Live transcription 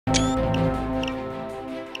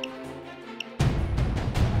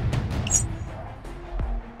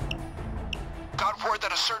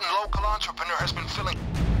that a certain local entrepreneur has been filling...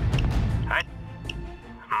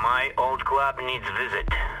 My old club needs visit.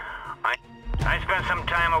 I spent some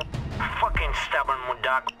time a fucking stubborn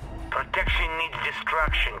mudak. Protection needs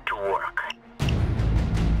destruction to work.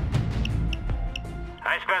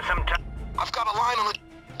 I spent some time... I've got a line on the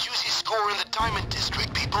juicy score in the Diamond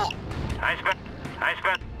District, people. I spent...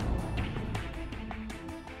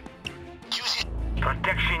 Juicy...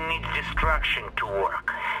 Protection needs destruction to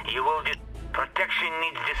work. You will Protection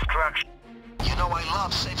needs destruction. You know I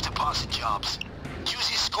love safe deposit jobs.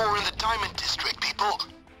 Juicy score in the Diamond District, people.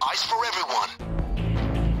 Eyes for everyone.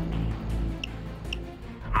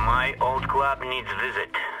 My old club needs visit.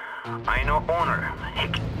 I know owner.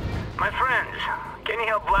 My friends, can you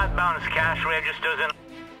help Bloodbound's cash registers and...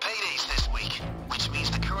 Payday's this week, which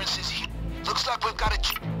means the currency's here. Looks like we've got a...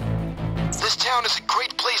 This town is a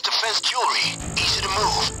great place to fence jewelry. Easy to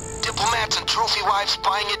move. Diplomats and trophy wives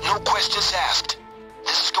buying it, no questions asked.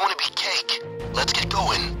 This is going to be cake. Let's get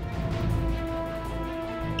going.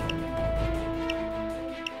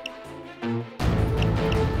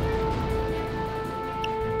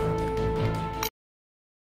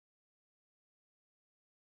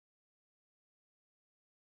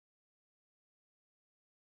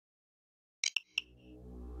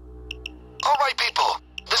 Alright people,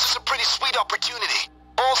 this is a pretty sweet opportunity.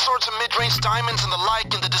 All sorts of mid-range diamonds and the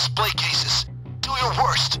like in the display cases. Do your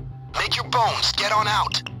worst. Make your bones, get on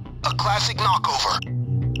out. A classic knockover.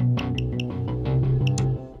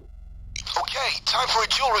 Okay, time for a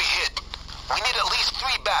jewelry hit. We need at least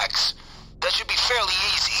 3 bags. That should be fairly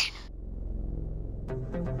easy.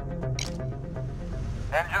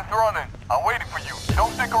 Engine's running. I'm waiting for you.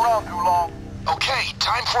 Don't stick around too long. Okay,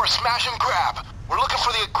 time for a smash and grab. We're looking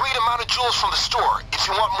for the agreed amount of jewels from the store. If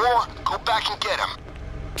you want more, go back and get them.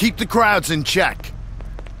 Keep the crowds in check.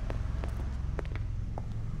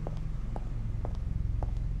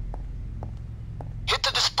 Hit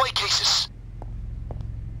the display cases.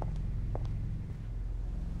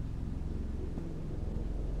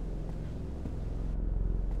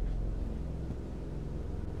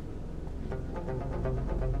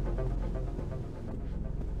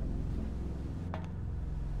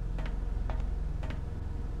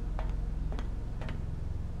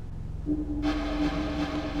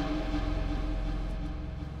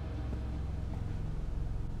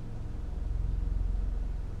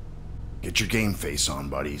 Get your game face on,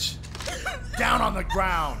 buddies. Down on the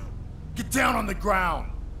ground! Get down on the ground!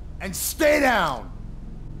 And stay down!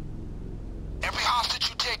 Every hostage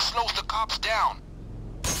you take slows the cops down.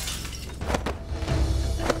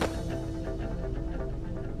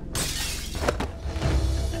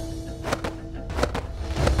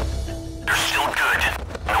 You're still good.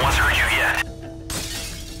 No one's hurt you yet.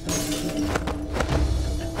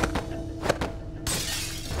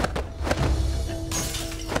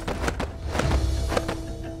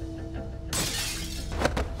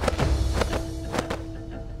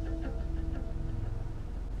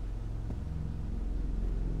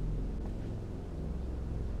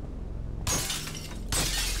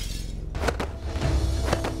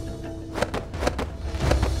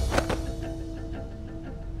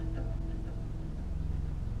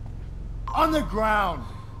 On the ground!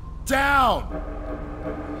 Down!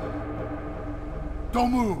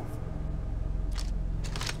 Don't move!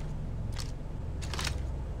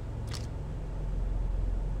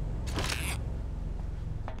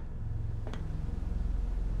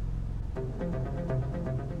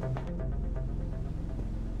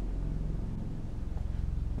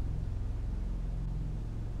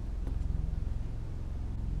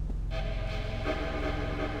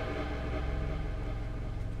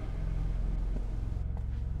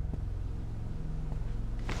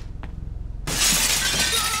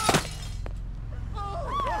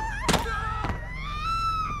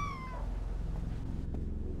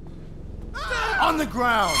 On the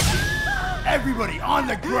ground! Everybody on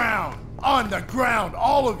the ground! On the ground,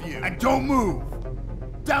 all of you! And don't move!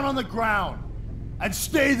 Down on the ground! And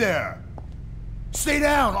stay there! Stay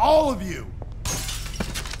down, all of you!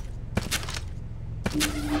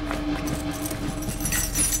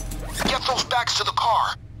 Get those bags to the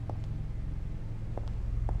car.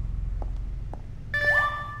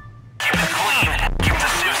 Keep it clean. Keep the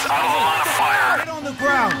suits out of the line of fire. Get on the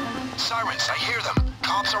ground! Sirens, I hear them.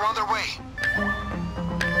 Cops are on their way.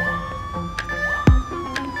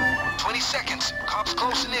 20 seconds. Cops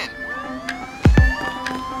closing in.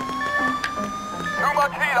 Too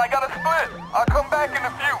much heat. I gotta split. I'll come back in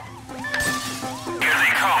a few. Here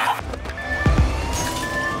they come.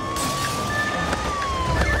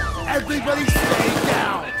 Everybody stay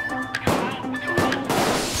down!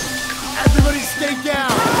 Everybody stay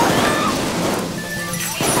down!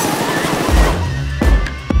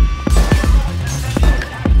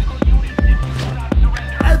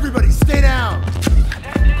 Everybody, stay down!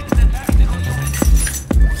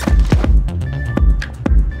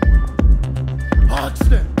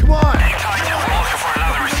 Hoxton, come on! Hang tight, we're looking for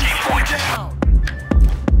another escape point. Down!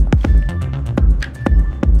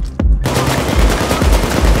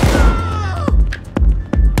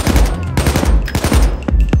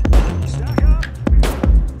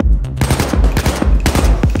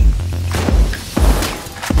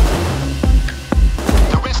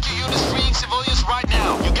 The rescue unit's freeing civilians right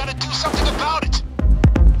now. You gotta do something about it.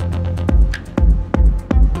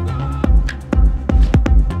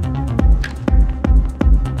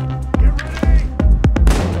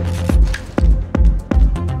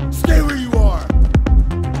 Stay where you are!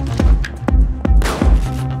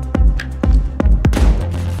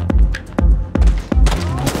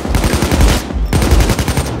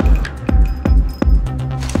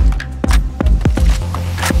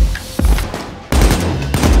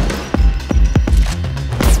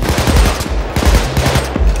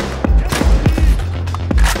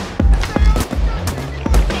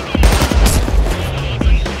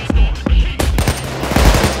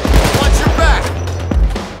 Watch your back!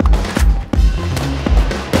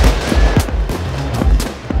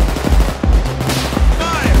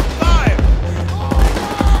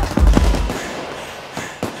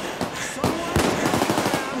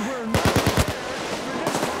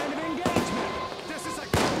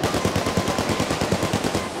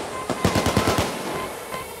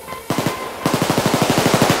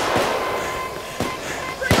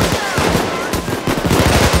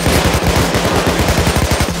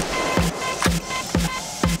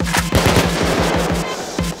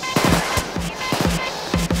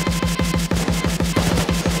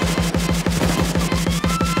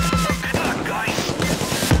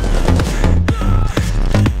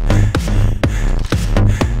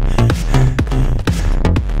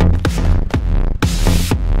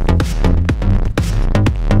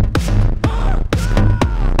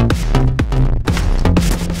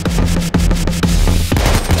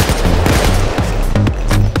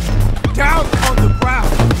 Down on the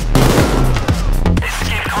ground!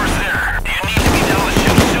 Escape car's there. You need to be down the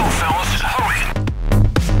chute soon, fellas. Hurry!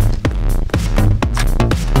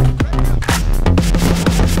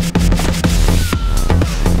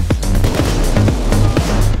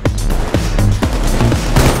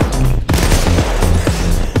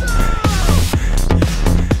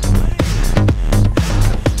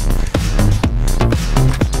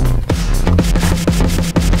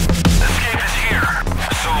 Escape is here.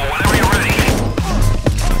 So whenever you're ready.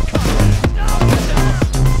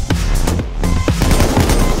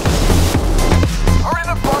 Hurry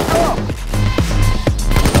the fuck up!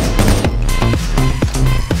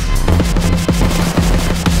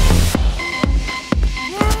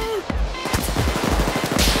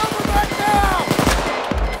 Cover back now!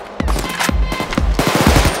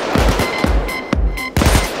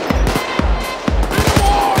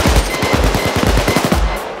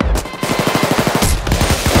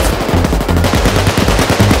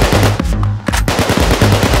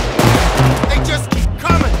 They just keep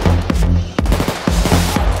coming!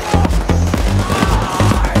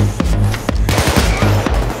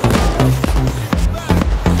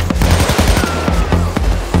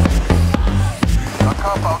 A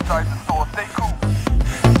cop outside the store. Stay cool.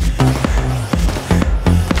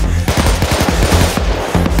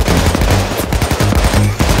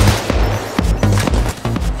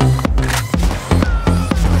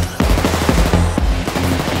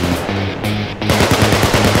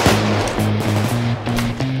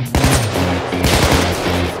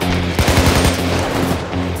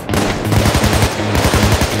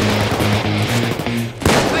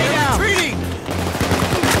 Lay down! Retreating!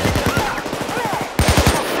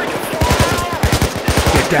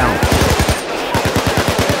 Get down!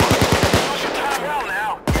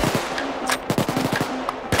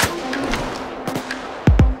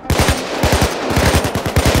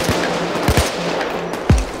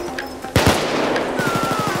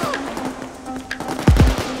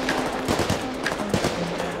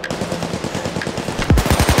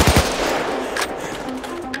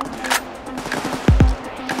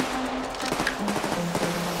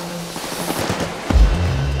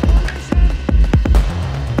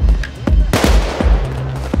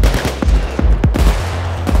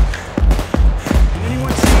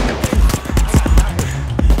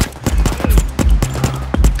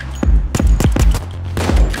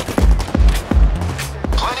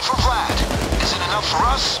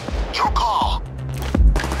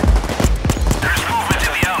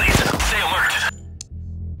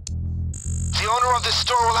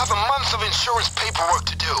 insurance paperwork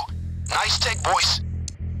to do. Nice take, boys.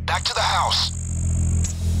 Back to the house.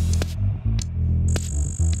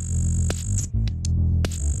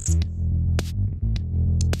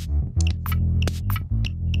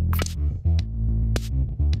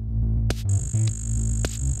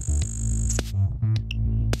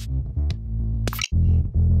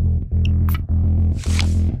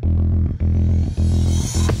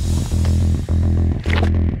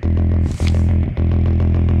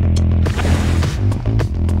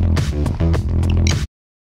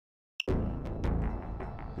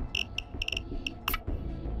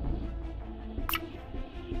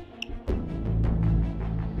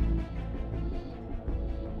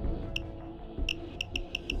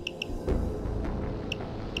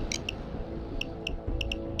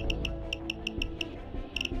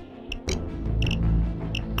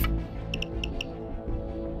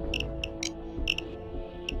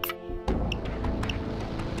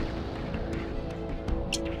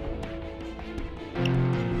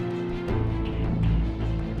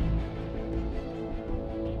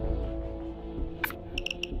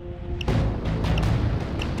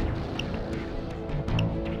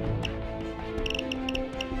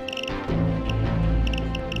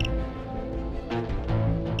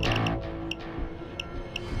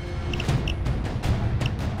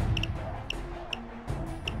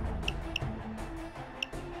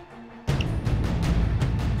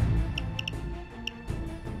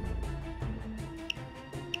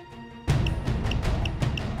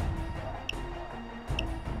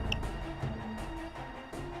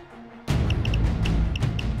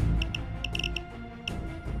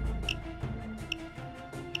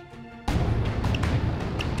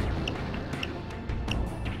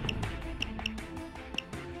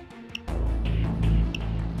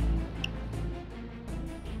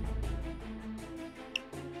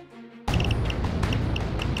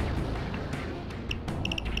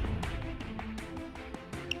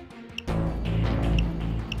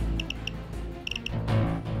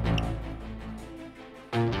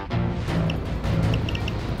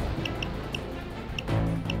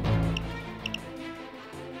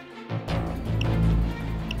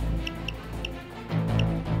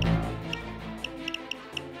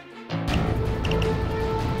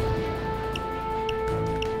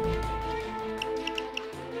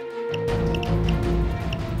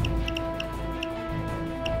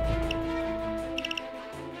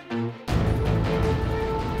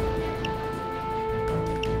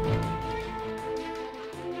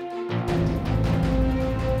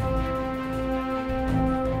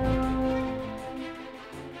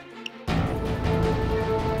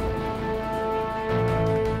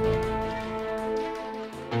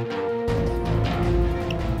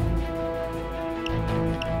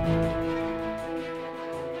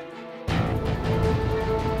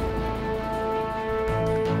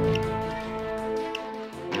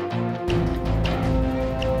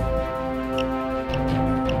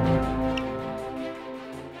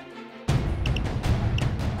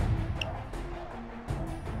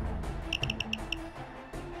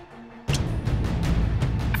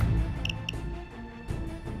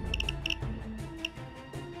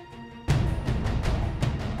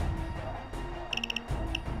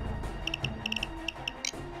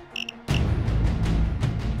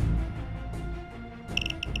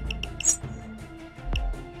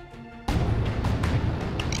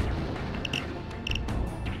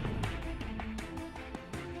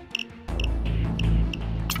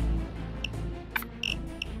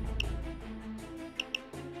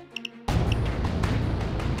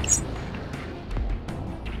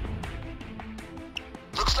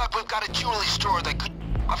 like we've got a jewelry store that could...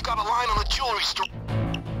 I've got a line on the jewelry store.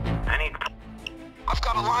 I've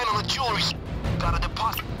got a line on the jewelry store. Got a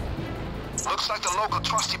deposit. Looks like the local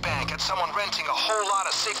trusty bank had someone renting a whole lot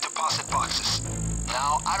of safe deposit boxes.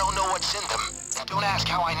 Now, I don't know what's in them, and don't ask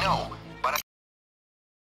how I know, but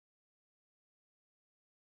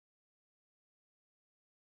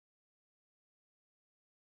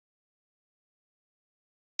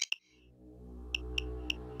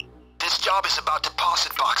this job is about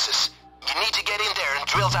deposit boxes. You need to get in there and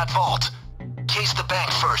drill that vault. Case the bank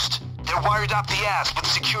first. They're wired up the ass with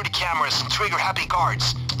security cameras and trigger-happy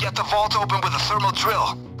guards. Get the vault open with a thermal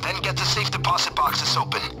drill, then get the safe deposit boxes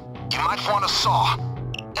open. You might want a saw,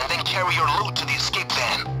 and then carry your loot to the escape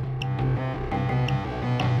van.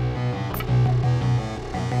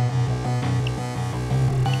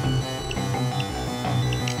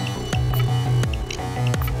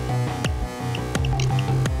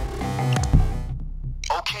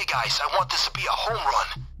 Okay guys, I want this to be a home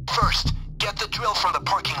run. First, get the drill from the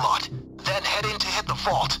parking lot, then head in to hit the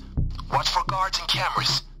vault. Watch for guards and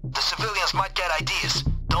cameras. The civilians might get ideas.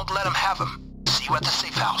 Don't let them have them. See you at the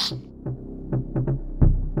safe house.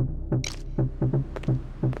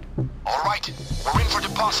 All right, we're in for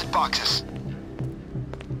deposit boxes.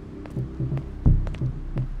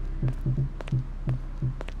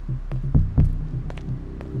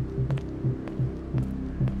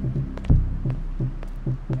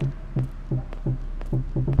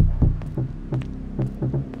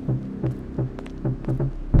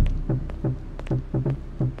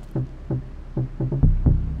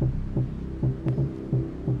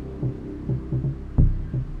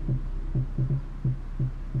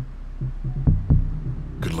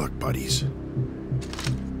 Good luck, buddies.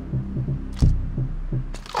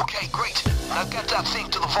 Okay, great. Now get that thing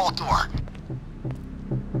to the vault door.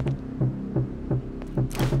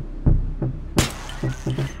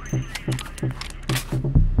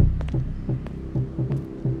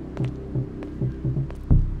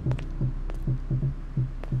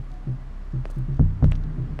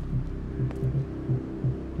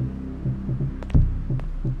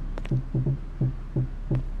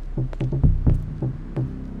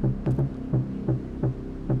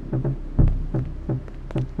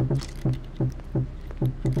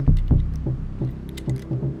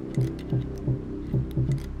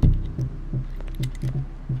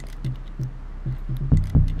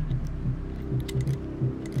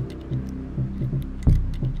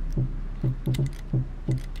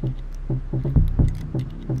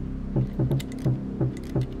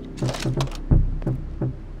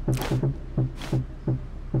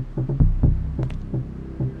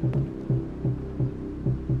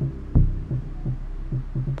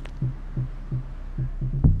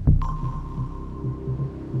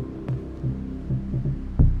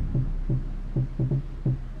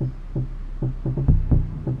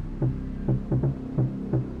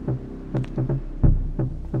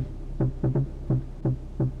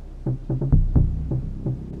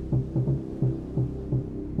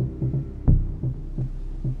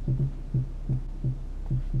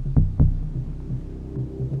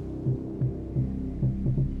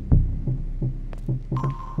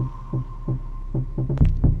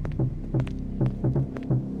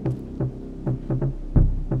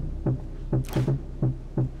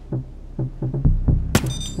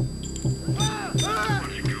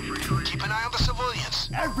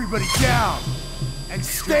 Everybody down! And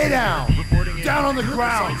stay down! Down on the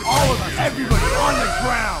ground! All of you! Everybody on the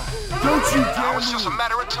ground! Don't you dare Now it's just a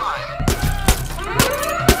matter of time.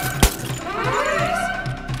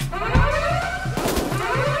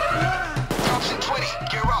 Cops in 20,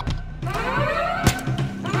 gear up.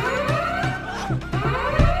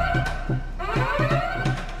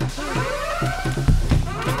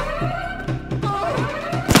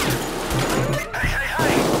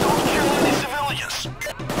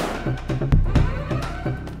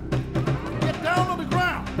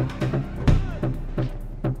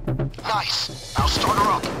 Nice. Now start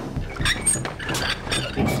her up.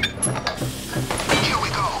 Here we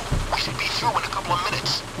go. We should be through in a couple of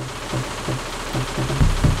minutes.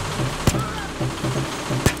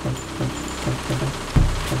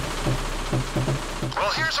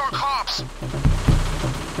 Well, here's our cops.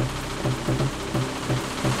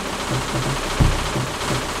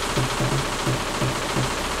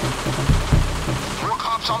 More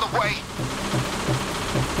cops on the way.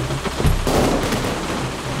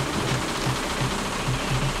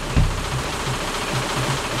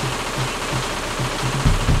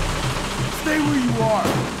 Stay where you are.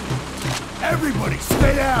 Everybody,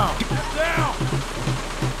 stay down. Down.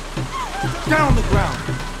 Down on the ground.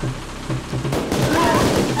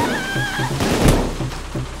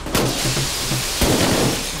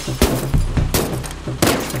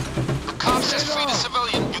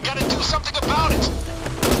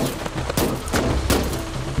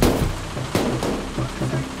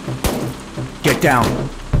 Get down.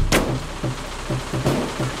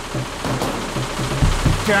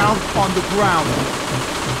 Down on the ground.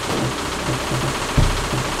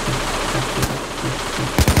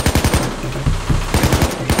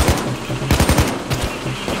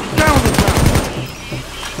 Down on the ground.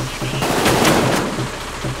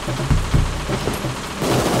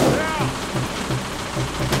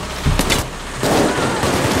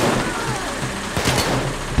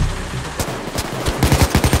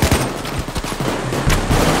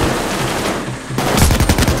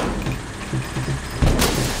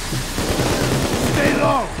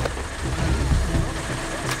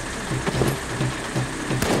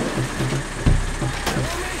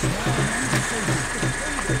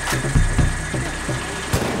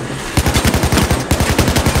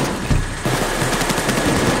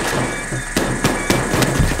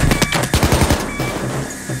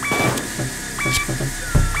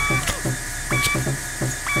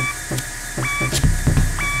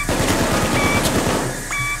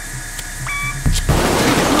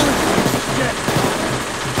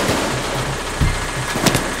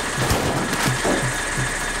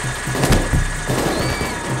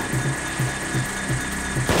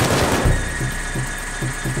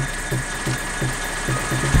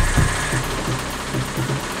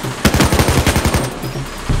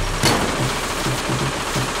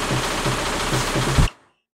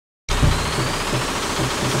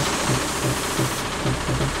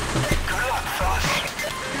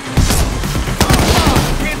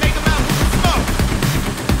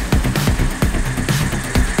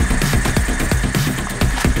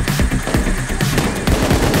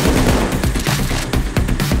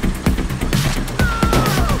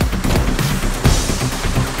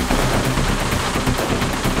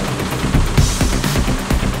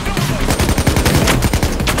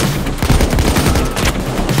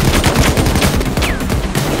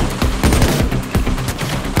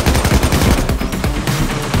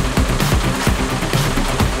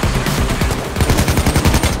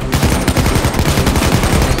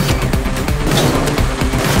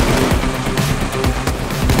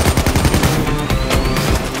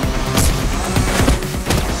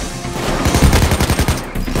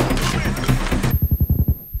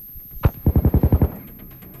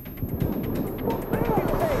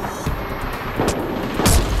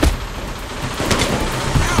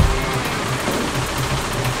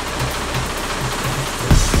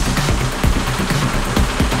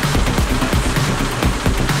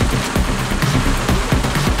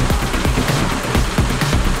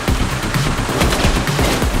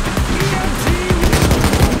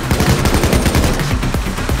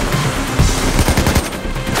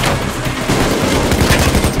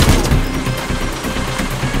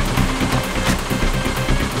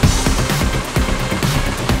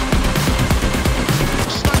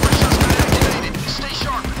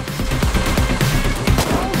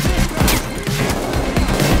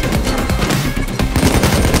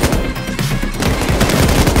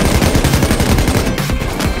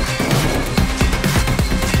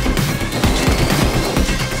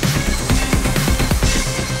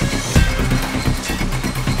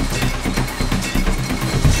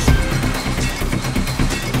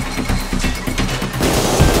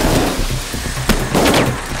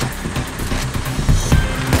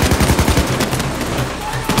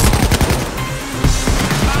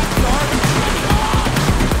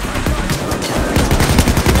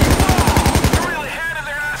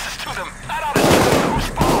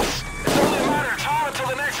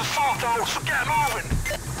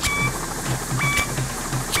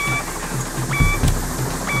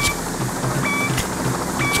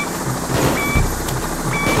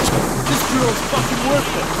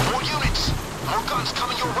 More units! More guns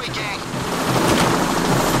coming your way, gang!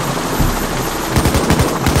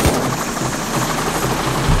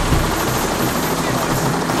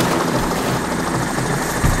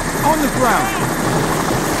 On the ground!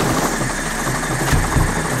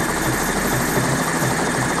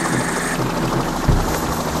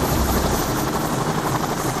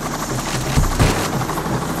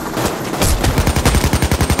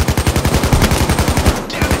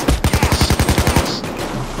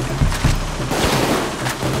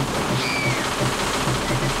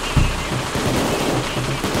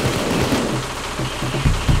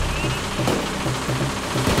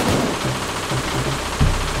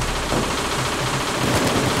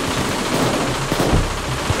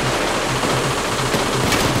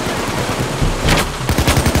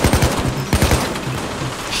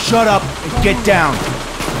 Shut up and get down!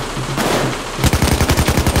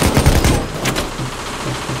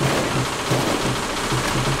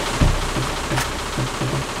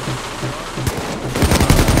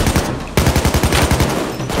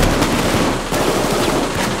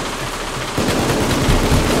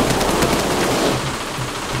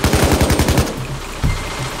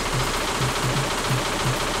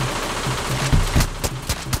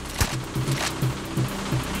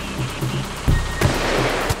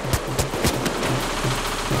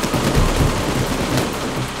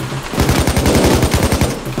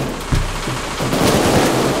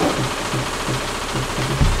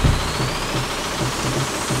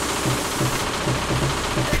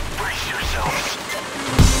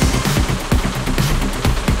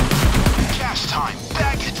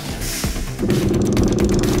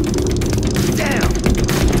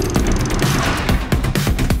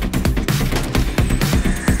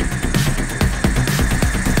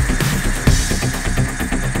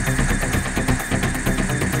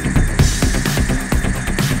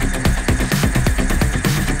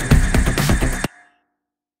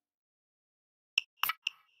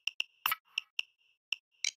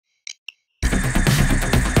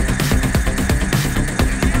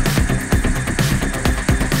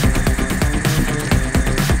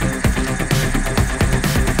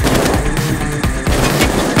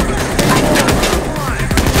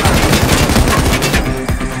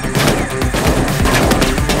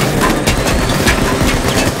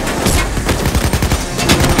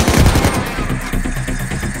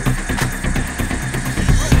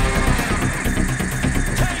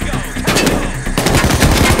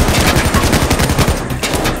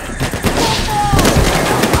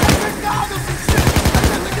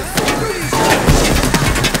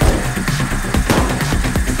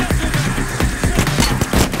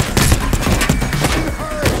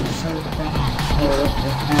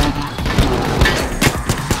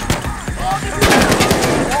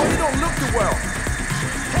 Oh, you don't look too well.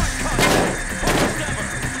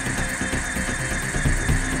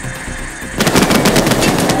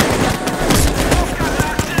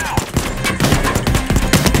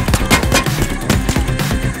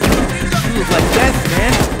 You look like death,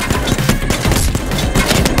 man.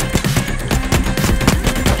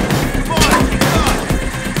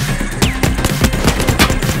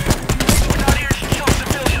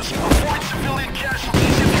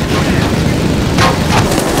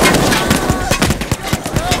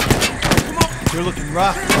 You're looking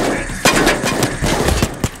rough.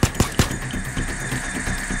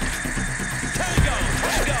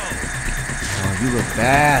 Oh, you look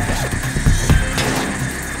bad.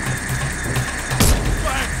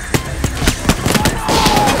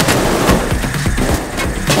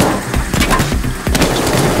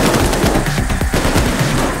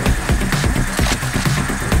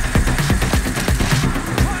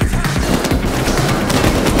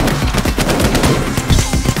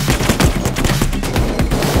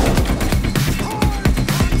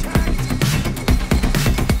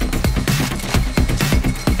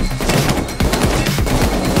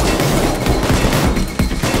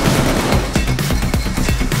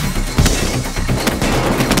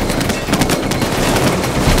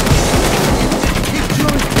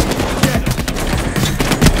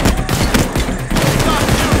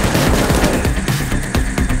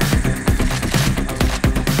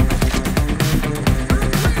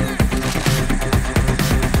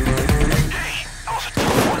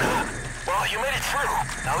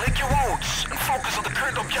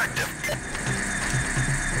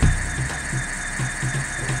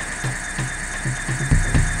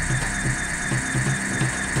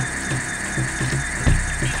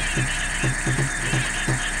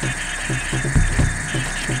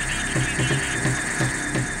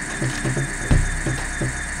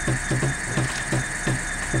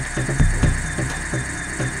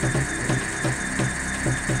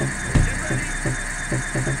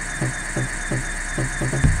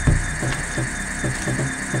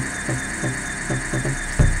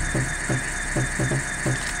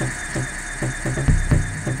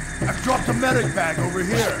 I've dropped a medic bag over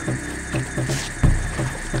here.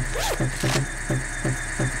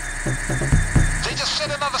 They just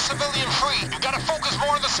set another civilian free. You gotta focus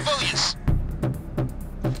more on the civilians.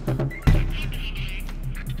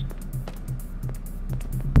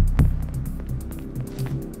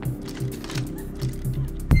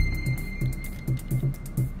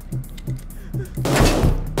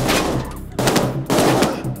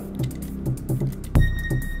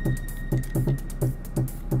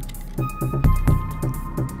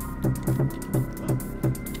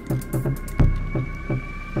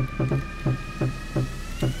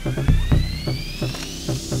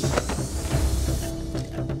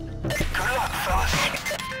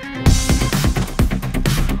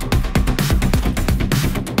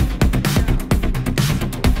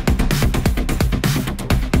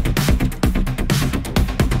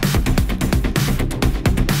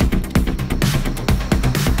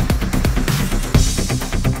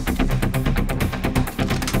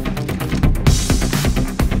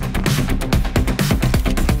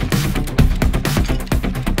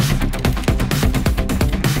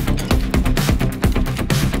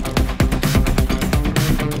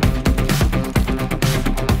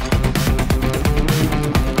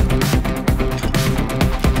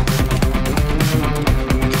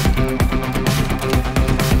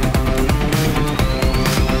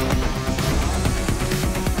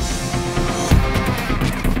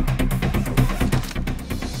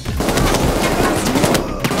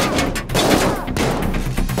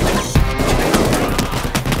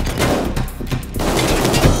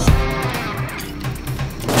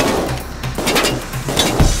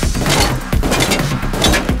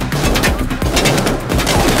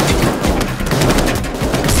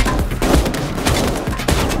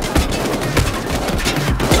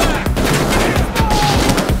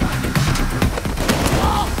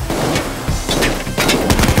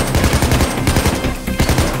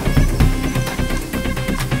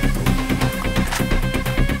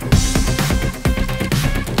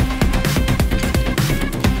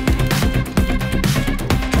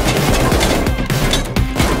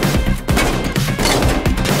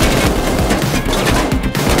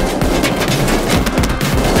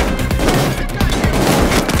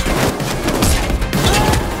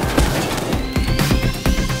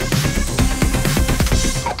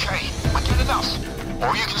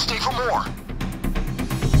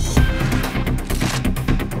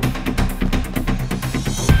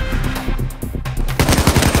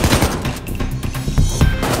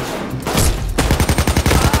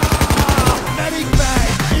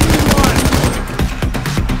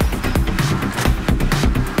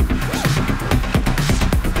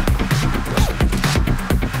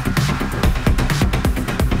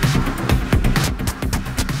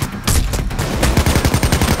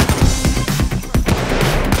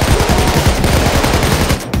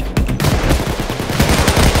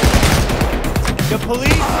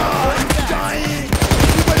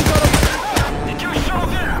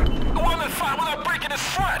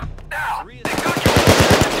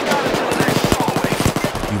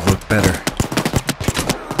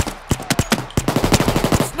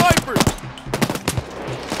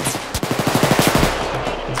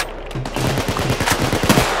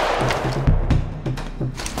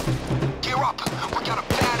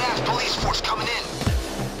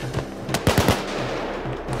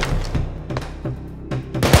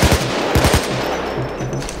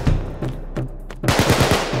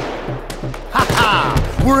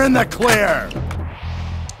 We're in the clear!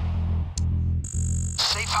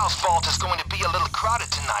 Safe house vault is going to be a little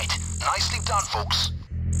crowded tonight. Nicely done, folks.